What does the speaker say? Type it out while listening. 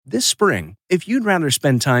This spring, if you'd rather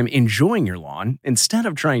spend time enjoying your lawn instead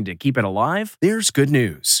of trying to keep it alive, there's good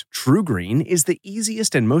news. TruGreen is the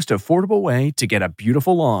easiest and most affordable way to get a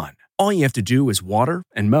beautiful lawn. All you have to do is water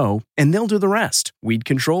and mow, and they'll do the rest. Weed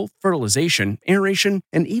control, fertilization, aeration,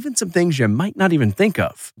 and even some things you might not even think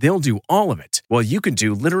of. They'll do all of it, while you can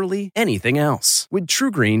do literally anything else. With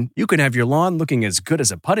TruGreen, you can have your lawn looking as good as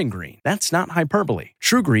a putting green. That's not hyperbole.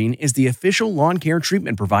 TruGreen is the official lawn care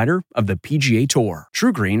treatment provider of the PGA Tour.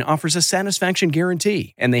 TruGreen offers a satisfaction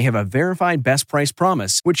guarantee, and they have a verified best price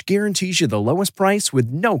promise, which guarantees you the lowest price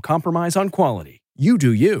with no compromise on quality. You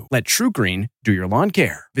do you. Let TruGreen do your lawn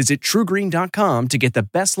care. Visit TruGreen.com to get the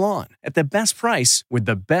best lawn at the best price with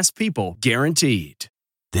the best people guaranteed.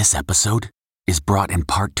 This episode is brought in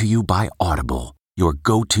part to you by Audible, your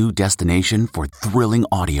go-to destination for thrilling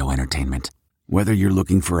audio entertainment. Whether you're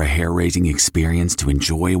looking for a hair-raising experience to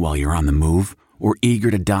enjoy while you're on the move or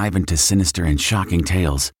eager to dive into sinister and shocking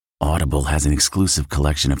tales, Audible has an exclusive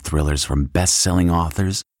collection of thrillers from best-selling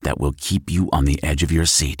authors that will keep you on the edge of your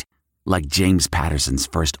seat. Like James Patterson's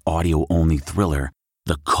first audio-only thriller,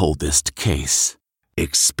 The Coldest Case.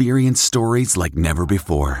 Experience stories like never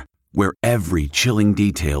before, where every chilling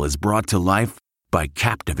detail is brought to life by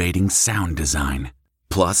captivating sound design.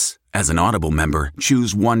 Plus, as an Audible member,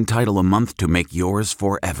 choose one title a month to make yours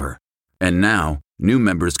forever. And now, new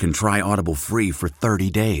members can try Audible free for 30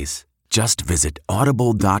 days. Just visit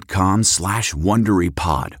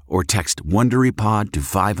audible.com/WonderyPod or text WonderyPod to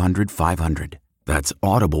 500-500. That's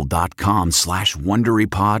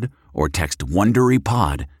audible.com/WonderyPod or text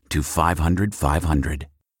WonderyPod to 500-500.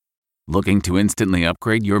 Looking to instantly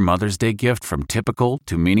upgrade your Mother's Day gift from typical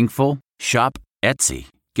to meaningful? Shop Etsy.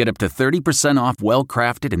 Get up to 30% off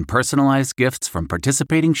well-crafted and personalized gifts from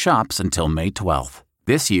participating shops until May 12th.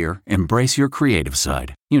 This year, embrace your creative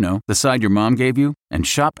side. You know, the side your mom gave you. And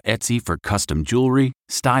shop Etsy for custom jewelry,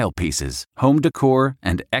 style pieces, home decor,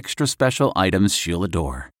 and extra special items she'll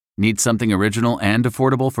adore. Need something original and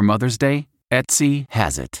affordable for Mother's Day? Etsy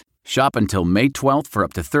has it. Shop until May 12th for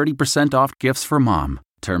up to 30% off gifts for mom.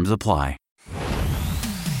 Terms apply.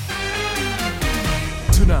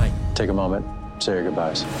 Tonight, take a moment, say your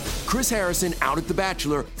goodbyes. Chris Harrison out at The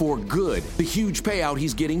Bachelor for good. The huge payout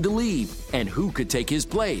he's getting to leave. And who could take his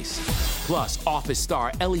place? Plus, Office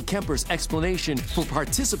star Ellie Kemper's explanation for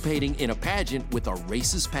participating in a pageant with a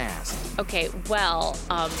racist past. Okay, well,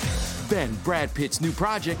 Then Brad Pitt's new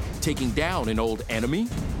project, taking down an old enemy.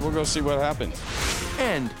 We'll go see what happens.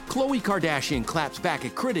 And Khloe Kardashian claps back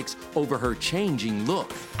at critics over her changing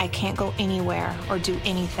look. I can't go anywhere or do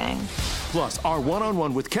anything. Plus, our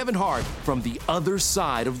one-on-one with Kevin Hart from the other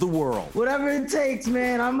side of the world. Whatever it takes,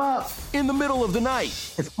 man, I'm up. In the middle of the night.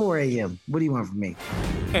 It's 4 a.m. What do you want from me?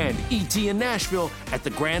 And E.T. in Nashville at the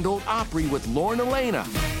Grand Ole Opry with Lauren Elena.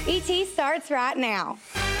 E.T. starts right now.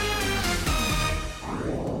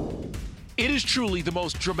 It is truly the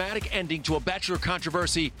most dramatic ending to a Bachelor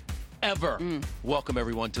controversy ever. Welcome,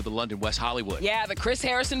 everyone, to the London West Hollywood. Yeah, the Chris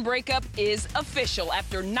Harrison breakup is official.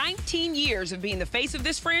 After 19 years of being the face of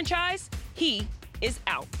this franchise, he is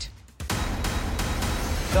out.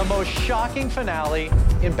 The most shocking finale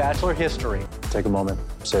in Bachelor history. Take a moment,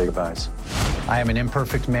 say your goodbyes. I am an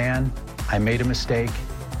imperfect man. I made a mistake,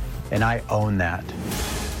 and I own that.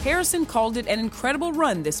 Harrison called it an incredible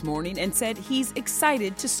run this morning and said he's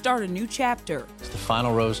excited to start a new chapter. It's the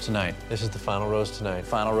final rose tonight. This is the final rose tonight.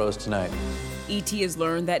 Final rose tonight. E.T. has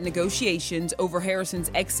learned that negotiations over Harrison's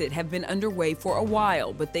exit have been underway for a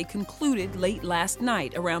while, but they concluded late last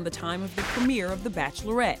night around the time of the premiere of The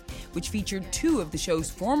Bachelorette, which featured two of the show's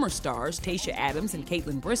former stars, Tayshia Adams and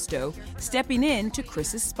Kaitlyn Bristowe, stepping in to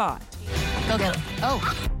Chris's spot. Go get it.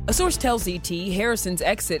 Oh. A source tells E.T. Harrison's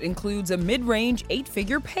exit includes a mid-range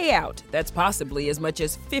 8-figure payout that's possibly as much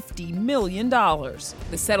as $50 million. The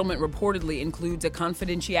settlement reportedly includes a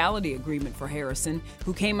confidentiality agreement for Harrison,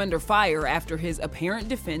 who came under fire after his apparent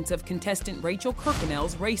defense of contestant Rachel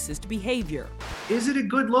Kirkconnell's racist behavior. Is it a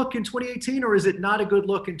good look in 2018 or is it not a good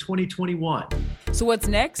look in 2021? So what's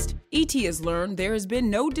next? E.T. has learned there has been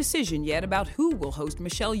no decision yet about who will host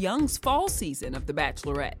Michelle Young's fall season of The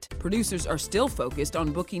Bachelorette. Producers are still focused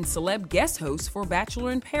on booking celeb guest hosts for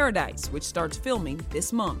Bachelor in Paradise, which starts filming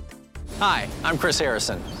this month. Hi, I'm Chris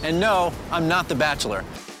Harrison. And no, I'm not the Bachelor.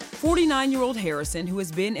 49-year-old Harrison, who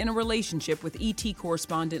has been in a relationship with ET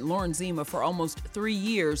correspondent Lauren Zima for almost 3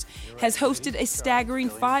 years, has hosted a staggering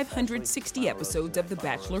 560 episodes of The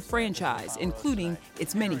Bachelor franchise, including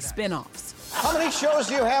its many spin-offs. How many shows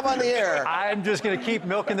do you have on the air? I'm just going to keep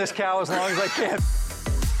milking this cow as long as I can.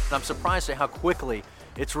 I'm surprised at how quickly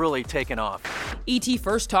it's really taken off. E.T.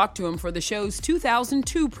 first talked to him for the show's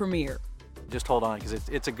 2002 premiere. Just hold on, because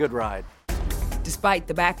it's a good ride. Despite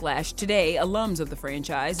the backlash, today, alums of the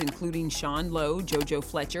franchise, including Sean Lowe, JoJo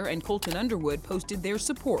Fletcher, and Colton Underwood, posted their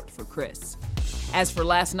support for Chris. As for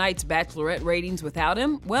last night's Bachelorette ratings without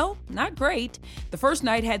him, well, not great. The first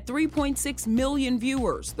night had 3.6 million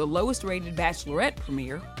viewers, the lowest rated Bachelorette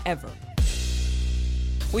premiere ever.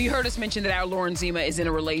 Well, you heard us mention that our Lauren Zima is in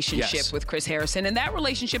a relationship with Chris Harrison, and that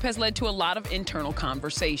relationship has led to a lot of internal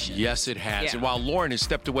conversation. Yes, it has. Yeah. And while Lauren has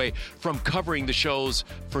stepped away from covering the shows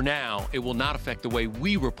for now, it will not affect the way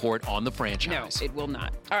we report on the franchise. No, it will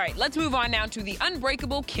not. All right, let's move on now to the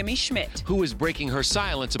unbreakable Kimmy Schmidt, who is breaking her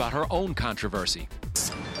silence about her own controversy.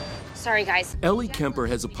 Sorry, guys. Ellie Kemper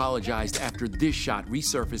has apologized after this shot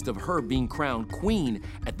resurfaced of her being crowned queen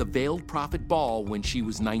at the Veiled Prophet Ball when she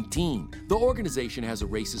was 19. The organization has a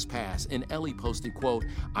racist past, and Ellie posted, quote,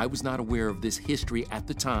 "I was not aware of this history at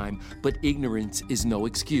the time, but ignorance is no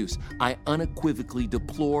excuse. I unequivocally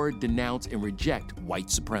deplore, denounce, and reject white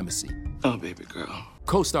supremacy." Oh, baby girl.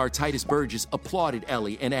 Co-star Titus Burgess applauded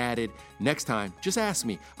Ellie and added, "Next time, just ask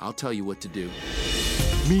me. I'll tell you what to do."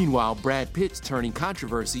 Meanwhile, Brad Pitt's turning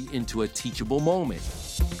controversy into a teachable moment.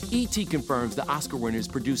 E.T. confirms the Oscar winner is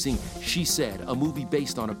producing She Said, a movie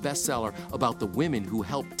based on a bestseller about the women who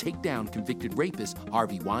helped take down convicted rapist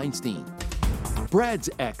Harvey Weinstein.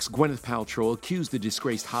 Brad's ex, Gwyneth Paltrow, accused the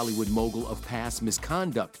disgraced Hollywood mogul of past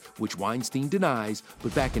misconduct, which Weinstein denies,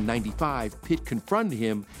 but back in '95, Pitt confronted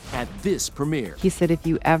him at this premiere. He said, "If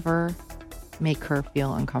you ever make her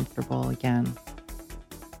feel uncomfortable again,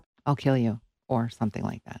 I'll kill you," or something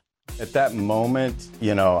like that. At that moment,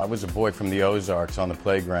 I was a boy from the Ozarks on the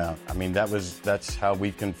playground. I mean, that's how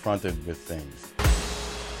we confronted with things.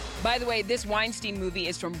 By the way, this Weinstein movie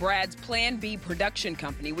is from Brad's Plan B production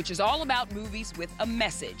company, which is all about movies with a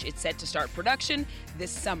message. It's set to start production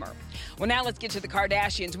this summer. Well, now let's get to the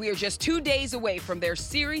Kardashians. We are just 2 days away from their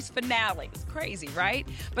series finale. It's crazy, right?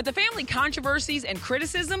 But the family controversies and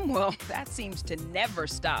criticism, well, that seems to never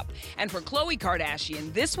stop. And for Khloe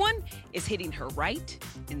Kardashian, this one is hitting her right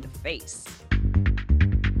in the face.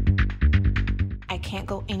 I can't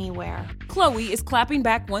go anywhere. Khloe is clapping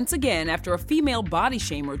back once again after a female body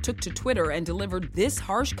shamer took to Twitter and delivered this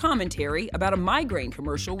harsh commentary about a migraine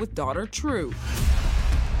commercial with daughter True.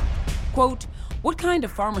 Quote, "What kind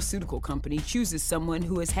of pharmaceutical company chooses someone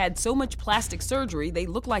who has had so much plastic surgery they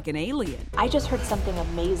look like an alien?" I just heard something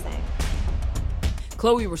amazing.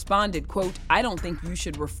 Khloe responded, quote, "I don't think you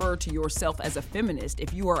should refer to yourself as a feminist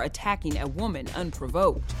if you are attacking a woman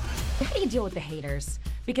unprovoked." How do you deal with the haters?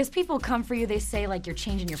 Because people come for you, they say like you're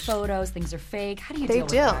changing your photos, things are fake. How do you deal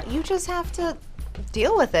with that? You just have to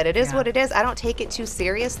deal with it. It is what it is. I don't take it too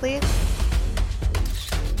seriously.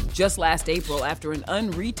 Just last April, after an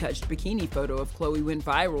unretouched bikini photo of Khloe went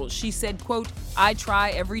viral, she said, quote, "I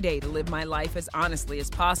try every day to live my life as honestly as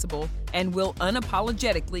possible and will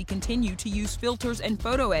unapologetically continue to use filters and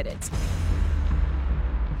photo edits."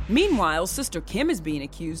 Meanwhile, sister Kim is being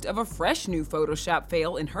accused of a fresh new Photoshop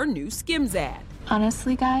fail in her new Skims ad.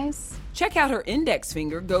 Honestly, guys, check out her index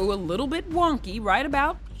finger go a little bit wonky right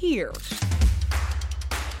about here.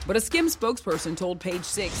 But a Skims spokesperson told Page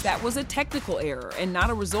Six that was a technical error and not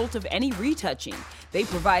a result of any retouching. They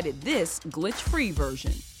provided this glitch-free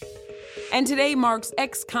version. And today marks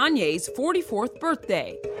ex-Kanye's 44th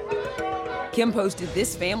birthday. Kim posted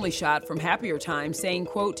this family shot from Happier Time saying,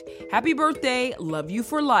 quote, "Happy birthday, love you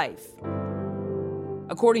for life."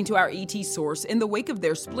 According to our ET source, in the wake of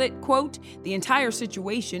their split, quote, "The entire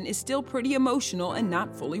situation is still pretty emotional and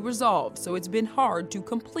not fully resolved, so it's been hard to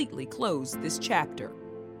completely close this chapter."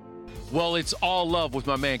 Well, it's all love with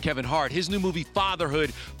my man Kevin Hart. His new movie,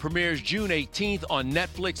 Fatherhood, premieres June 18th on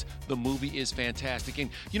Netflix. The movie is fantastic. And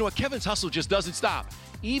you know what? Kevin's hustle just doesn't stop,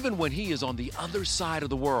 even when he is on the other side of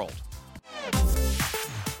the world.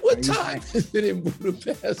 What time is it in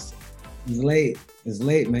Budapest? It's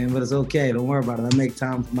late, man, but it's okay. Don't worry about it. I make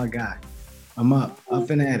time for my guy. I'm up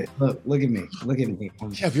and at it. Look at me.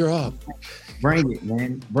 Kev, you're up. Bring it,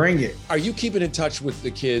 man. Bring it. Are you keeping in touch with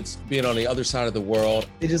the kids being on the other side of the world?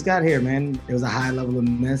 They just got here, man. It was a high level of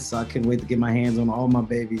miss, so I couldn't wait to get my hands on all my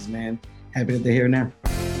babies, man. Happy that they're here now.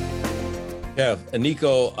 Kev, and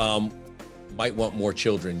Nico might want more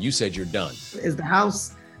children. You said you're done. Is the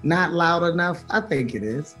house not loud enough? I think it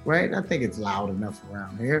is, right? I think it's loud enough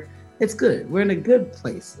around here. It's good. We're in a good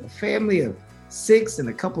place. A family of 6 and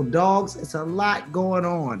a couple dogs. It's a lot going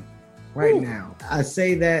on right now. I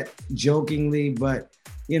say that jokingly, but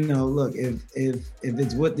look, if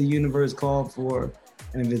it's what the universe called for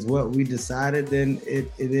and if it's what we decided, then it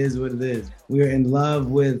is what it is. We're in love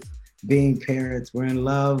with being parents. We're in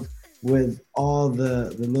love with all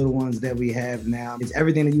the little ones that we have now. It's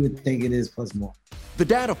everything that you would think it is plus more. The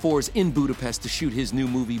Dad of Four is in Budapest to shoot his new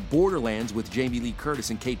movie Borderlands with Jamie Lee Curtis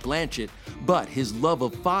and Cate Blanchett, but his love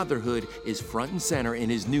of fatherhood is front and center in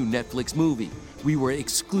his new Netflix movie. We were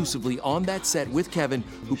exclusively on that set with Kevin,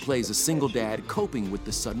 who plays a single dad coping with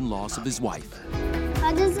the sudden loss of his wife.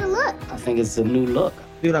 How does it look? I think it's a new look.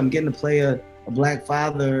 Dude, I'm getting to play a black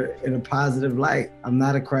father in a positive light. I'm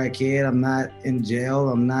not a crackhead. I'm not in jail.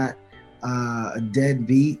 I'm not a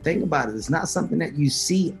deadbeat. Think about it. It's not something that you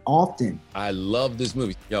see often. I love this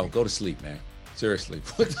movie. Yo, go to sleep, man. Seriously.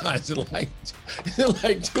 What time is it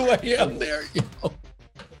like 2 a.m. there, yo?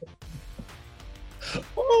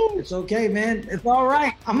 Oh, it's okay, man. It's all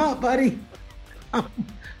right. I'm up, buddy. I'm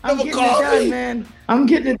getting it done, man. I'm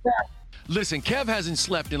getting it done. Listen, Kev hasn't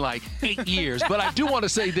slept in like 8 years, but I do want to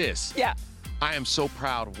say this. Yeah. I am so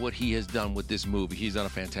proud of what he has done with this movie. He's done a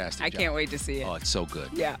fantastic job. I can't wait to see it. Oh, it's so good.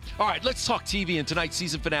 Yeah. All right, let's talk TV and tonight's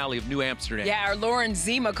season finale of New Amsterdam. Yeah, our Lauren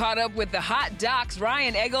Zima caught up with the hot docs,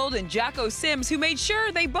 Ryan Eggold and Jocko Sims, who made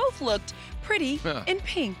sure they both looked pretty in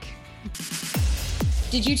pink.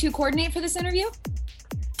 Did you two coordinate for this interview?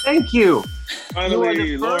 Thank you.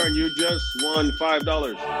 Finally, Lauren, you just won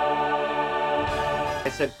 $5. I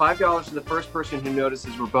said $5 to the first person who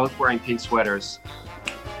notices we're both wearing pink sweaters.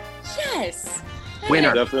 Yes.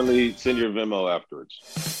 Winner. Definitely send your Venmo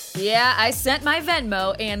afterwards. Yeah, I sent my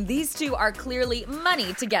Venmo, and these two are clearly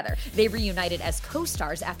money together. They reunited as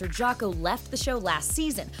co-stars after Jocko left the show last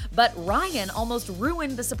season, but Ryan almost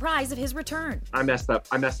ruined the surprise of his return. I messed up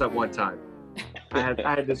one time. I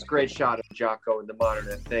had this great shot of Jocko in the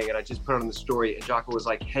monitor thing, and I just put it on the story, and Jocko was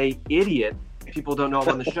like, "Hey, idiot, people don't know I'm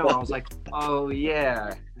on the show." I was like, "Oh,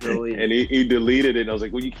 yeah." Really? And he deleted it, and I was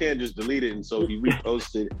like, well, you can't just delete it. And so he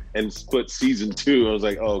reposted and put season 2. I was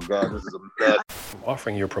like, oh, God, this is a mess. I'm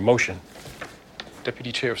offering you a promotion.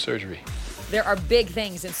 Deputy Chair of Surgery. There are big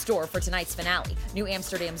things in store for tonight's finale. New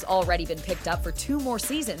Amsterdam's already been picked up for 2 more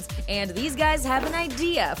seasons, and these guys have an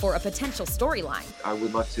idea for a potential storyline. I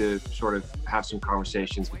would love to sort of have some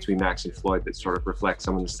conversations between Max and Floyd that sort of reflect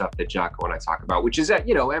some of the stuff that Jocko and I talk about, which is that,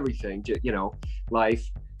 everything, life,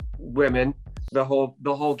 women, the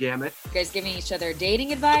whole gamut. You guys giving each other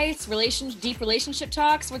dating advice, deep relationship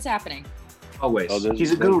talks? What's happening? Always.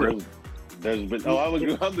 He's a guru. I'm the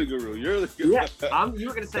guru. You're the guru. Yeah, you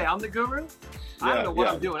were gonna say I'm the guru? I don't know what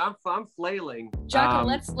I'm doing. I'm flailing. Jocko,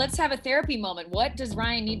 let's have a therapy moment. What does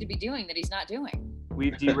Ryan need to be doing that he's not doing?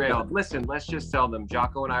 We've derailed. Listen, let's just tell them.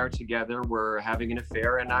 Jocko and I are together. We're having an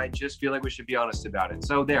affair, and I just feel like we should be honest about it.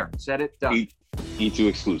 So there, said it, done. E2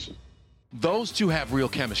 exclusive. Those two have real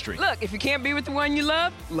chemistry. Look, if you can't be with the one you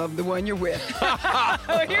love the one you're with.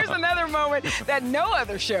 Here's another moment that no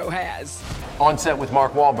other show has. On set with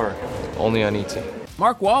Mark Wahlberg. Only on ET.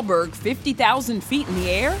 Mark Wahlberg, 50,000 feet in the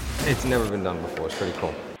air? It's never been done before. It's pretty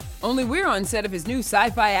cool. Only we're on set of his new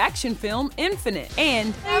sci-fi action film, Infinite.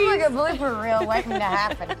 And I'm like a blooper reel waiting to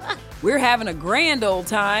happen. We're having a grand old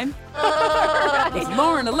time with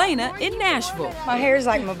Lauren Elena in Nashville. My hair's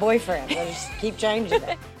like my boyfriend. I just keep changing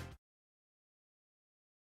it.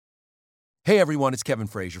 Hey everyone, it's Kevin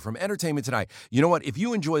Frazier from Entertainment Tonight. You know what? If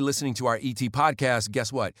you enjoy listening to our ET podcast,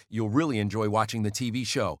 guess what? You'll really enjoy watching the TV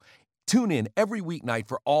show. Tune in every weeknight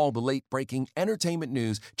for all the late-breaking entertainment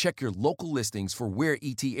news. Check your local listings for where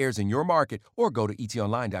ET airs in your market or go to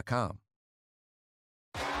etonline.com.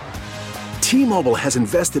 T-Mobile has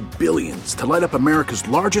invested billions to light up America's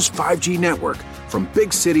largest 5G network, from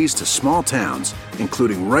big cities to small towns,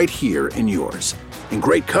 including right here in yours. And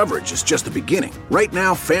great coverage is just the beginning. Right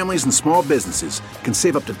now, families and small businesses can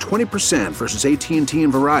save up to 20% versus AT&T and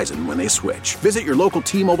Verizon when they switch. Visit your local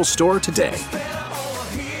T-Mobile store today.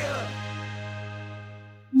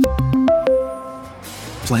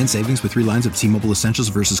 Plan savings with 3 lines of T-Mobile Essentials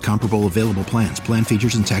versus comparable available plans. Plan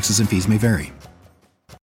features and taxes and fees may vary.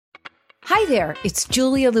 Hi there, it's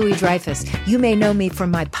Julia Louis-Dreyfus. You may know me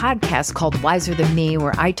from my podcast called Wiser Than Me,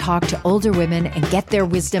 where I talk to older women and get their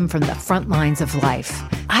wisdom from the front lines of life.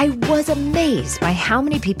 I was amazed by how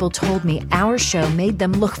many people told me our show made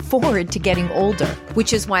them look forward to getting older,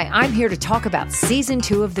 which is why I'm here to talk about season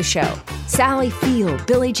 2 of the show. Sally Field,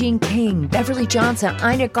 Billie Jean King, Beverly Johnson,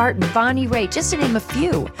 Ina Garten, Bonnie Raitt, just to name a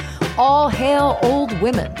few. All hail old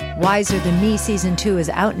women. Wiser Than Me season 2 is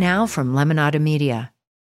out now from Lemonada Media.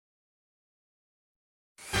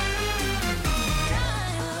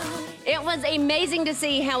 It was amazing to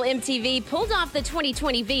see how MTV pulled off the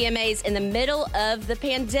 2020 VMAs in the middle of the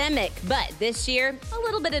pandemic. But this year, a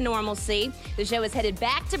little bit of normalcy. The show is headed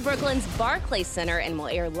back to Brooklyn's Barclays Center and will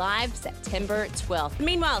air live September 12th.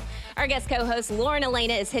 Meanwhile, our guest co-host Lauren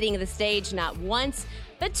Elena is hitting the stage not once,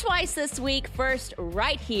 but twice this week. First,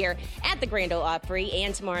 right here at the Grand Ole Opry,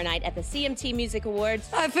 and tomorrow night at the CMT Music Awards.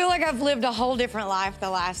 I feel like I've lived a whole different life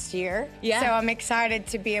the last year. Yeah. So I'm excited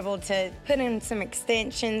to be able to put in some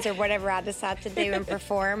extensions or whatever I decide to do and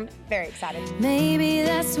perform. Very excited. Maybe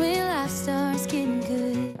that's when life starts getting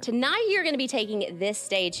good. Tonight, you're going to be taking this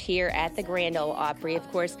stage here at the Grand Ole Opry. Of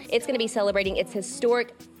course, it's going to be celebrating its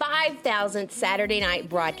historic 5,000th Saturday night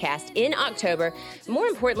broadcast in October. More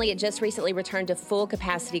importantly, it just recently returned to full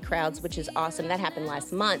capacity crowds, which is awesome. That happened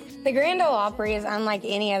last month. The Grand Ole Opry is unlike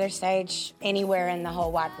any other stage anywhere in the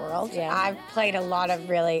whole wide world. Yeah. I've played a lot of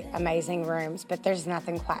really amazing rooms, but there's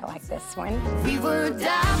nothing quite like this one. We were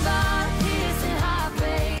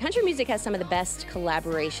Country music has some of the best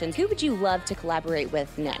collaborations. Who would you love to collaborate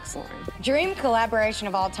with next, Lauren? Dream collaboration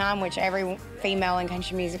of all time, which every female in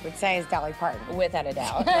country music would say, is Dolly Parton. Without a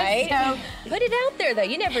doubt, right? So put it out there, though.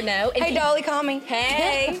 You never know. Hey, Dolly, call me.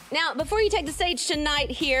 Hey. Now, before you take the stage tonight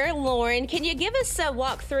here, Lauren, can you give us a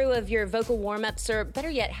walkthrough of your vocal warm-ups? Or better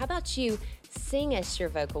yet, how about you sing us your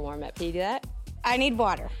vocal warm-up? Can you do that? I need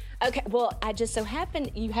water. Okay, well, I just so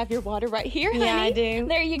happen you have your water right here, honey. Yeah, I do.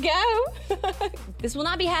 There you go. This will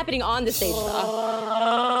not be happening on the stage,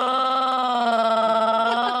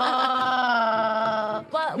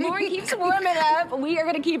 But Lauren keeps warming up. We are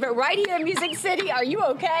going to keep it right here in Music City. Are you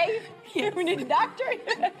okay? We need a doctor.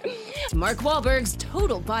 Mark Wahlberg's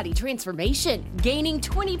total body transformation, gaining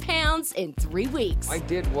 20 pounds in 3 weeks. I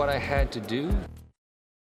did what I had to do.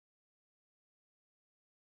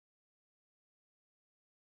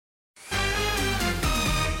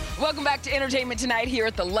 Welcome back to Entertainment Tonight here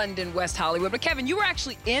at the London West Hollywood. But Kevin, you were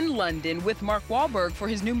actually in London with Mark Wahlberg for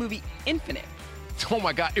his new movie, Infinite. Oh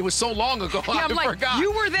my God, it was so long ago, Yeah, I forgot.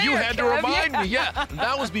 You were there, You had to Kev, remind yeah. me, yeah.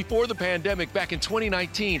 That was before the pandemic, back in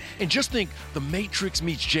 2019. And just think, The Matrix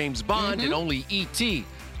meets James Bond, and only E.T.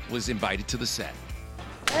 was invited to the set.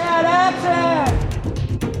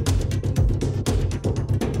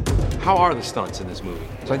 How are the stunts in this movie?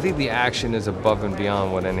 So I think the action is above and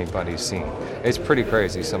beyond what anybody's seen. It's pretty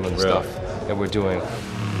crazy, some of the stuff that we're doing.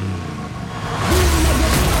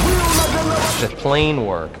 The plane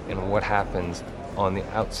work and what happens on the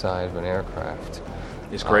outside of an aircraft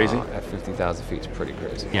is crazy. At 50,000 feet is pretty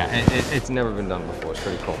crazy. Yeah. It's never been done before. It's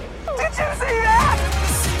pretty cool. Did you see that?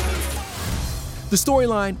 The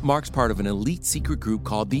storyline, Mark's part of an elite secret group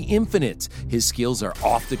called the Infinite. His skills are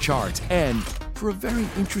off the charts, and for a very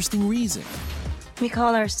interesting reason. We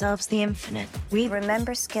call ourselves the Infinite. We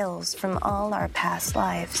remember skills from all our past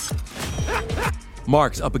lives.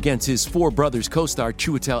 Mark's up against his Four Brothers co-star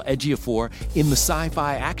Chiwetel Ejiofor in the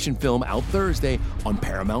sci-fi action film out Thursday on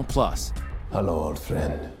Paramount+. Hello, old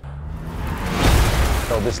friend.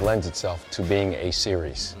 So this lends itself to being a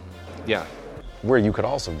series. Yeah. Where you could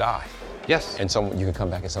also die. Yes. And you can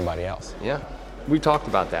come back as somebody else. Yeah. We talked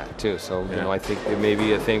about that too, so you know, I think it may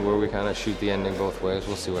be a thing where we kind of shoot the ending both ways.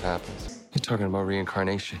 We'll see what happens. You're talking about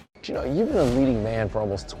reincarnation. You know, you've been a leading man for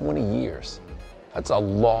almost 20 years. That's a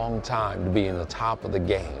long time to be in the top of the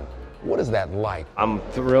game. What is that like? I'm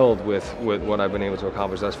thrilled with what I've been able to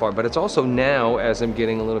accomplish thus far, but it's also now, as I'm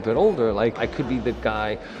getting a little bit older, like I could be the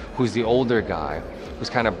guy who's the older guy, who's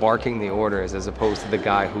kind of barking the orders, as opposed to the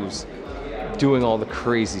guy who's doing all the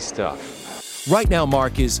crazy stuff. Right now,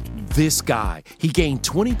 Mark is this guy. He gained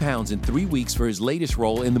 20 pounds in 3 weeks for his latest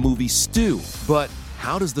role in the movie Stew. But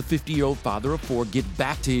how does the 50-year-old father of four get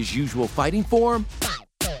back to his usual fighting form?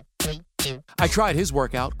 I tried his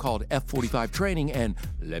workout called F45 training, and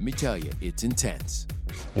let me tell you, it's intense.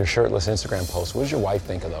 Your shirtless Instagram posts, what does your wife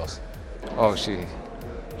think of those? Oh, she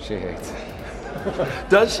hates it.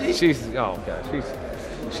 Does she? She's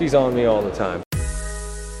on me all the time.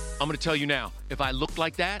 I'm going to tell you now, if I looked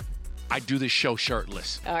like that, I'd do this show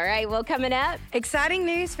shirtless. All right, well, coming up. Exciting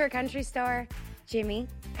news for country star Jimmy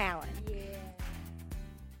Allen.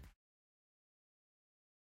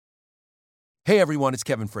 Hey everyone, it's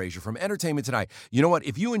Kevin Frazier from Entertainment Tonight. You know what?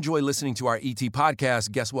 If you enjoy listening to our ET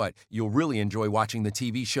podcast, guess what? You'll really enjoy watching the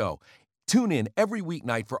TV show. Tune in every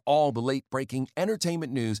weeknight for all the late-breaking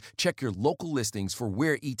entertainment news. Check your local listings for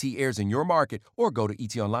where ET airs in your market or go to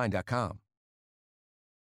etonline.com.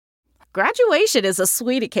 Graduation is a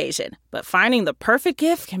sweet occasion, but finding the perfect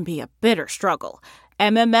gift can be a bitter struggle.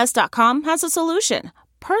 MMS.com has a solution.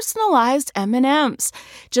 Personalized M&Ms.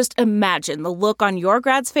 Just imagine the look on your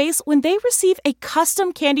grad's face when they receive a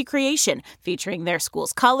custom candy creation featuring their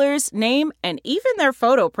school's colors, name, and even their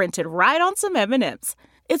photo printed right on some M&Ms.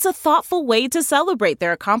 It's a thoughtful way to celebrate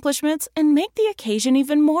their accomplishments and make the occasion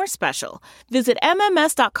even more special. Visit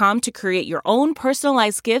MMS.com to create your own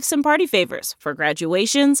personalized gifts and party favors for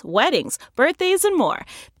graduations, weddings, birthdays, and more.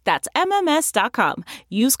 That's MMS.com.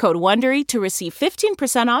 Use code WONDERY to receive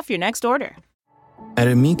 15% off your next order. At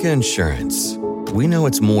Amica Insurance, we know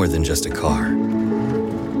it's more than just a car.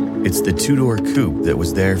 It's the two-door coupe that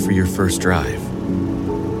was there for your first drive.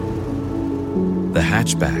 The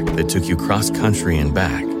hatchback that took you cross-country and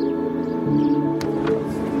back.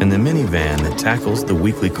 And the minivan that tackles the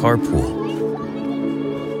weekly carpool.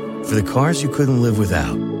 For the cars you couldn't live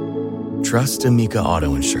without, trust Amica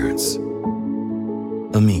Auto Insurance.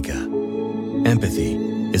 Amica. Empathy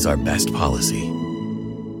is our best policy.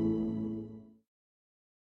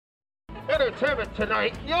 Entertainment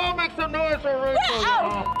tonight. Y'all make some noise for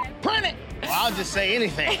Rachel. Print it. Well, I'll just say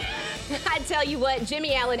anything. I tell you what,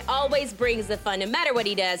 Jimmy Allen always brings the fun no matter what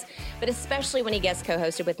he does, but especially when he guest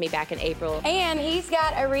co-hosted with me back in April. And he's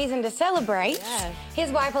got a reason to celebrate. Yeah.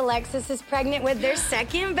 His wife Alexis is pregnant with their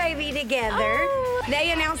second baby together. Oh.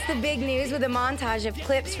 They announced the big news with a montage of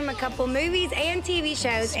clips from a couple movies and TV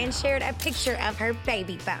shows and shared a picture of her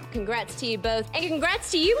baby bump. Congrats to you both. And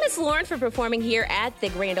congrats to you, Miss Lauren, for performing here at the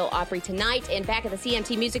Grand Ole Opry tonight and back at the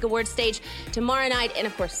CMT Music Awards stage tomorrow night. And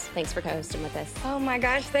of course, thanks for co-hosting with us. Oh my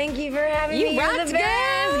gosh, thank you for having me. You rocked, the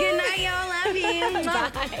best. Good night, y'all. Love you.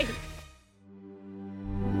 Bye.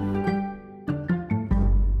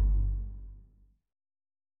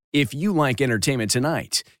 If you like Entertainment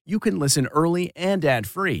Tonight, you can listen early and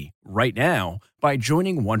ad-free right now by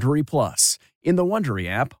joining Wondery Plus in the Wondery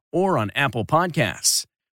app or on Apple Podcasts.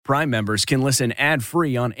 Prime members can listen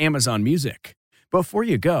ad-free on Amazon Music. Before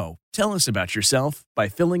you go, tell us about yourself by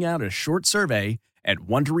filling out a short survey at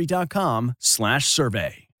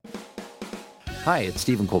Wondery.com/survey. Hi, it's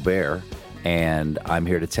Stephen Colbert, and I'm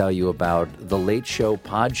here to tell you about The Late Show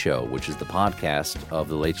Pod Show, which is the podcast of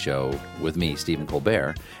The Late Show with me, Stephen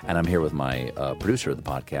Colbert, and I'm here with my producer of the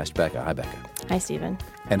podcast, Becca. Hi, Becca. Hi, Stephen.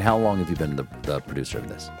 And how long have you been the producer of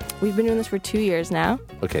this? We've been doing this for 2 years now.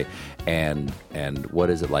 Okay, and what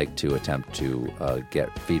is it like to attempt to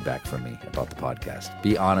get feedback from me about the podcast?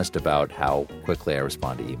 Be honest about how quickly I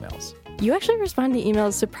respond to emails. You actually respond to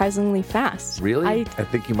emails surprisingly fast. Really? I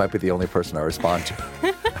think you might be the only person I respond to.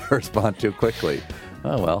 I respond to quickly.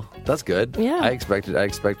 Oh, well, that's good. Yeah. I expected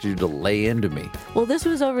you to lay into me. Well, this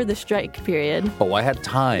was over the strike period. Oh, I had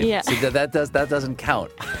time. Yeah. See, that doesn't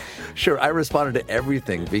count. Sure, I responded to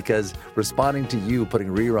everything because responding to you putting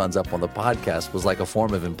reruns up on the podcast was like a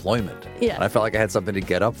form of employment. Yeah. And I felt like I had something to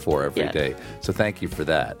get up for every day. So thank you for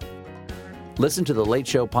that. Listen to The Late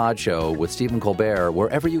Show Pod Show with Stephen Colbert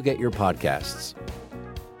wherever you get your podcasts.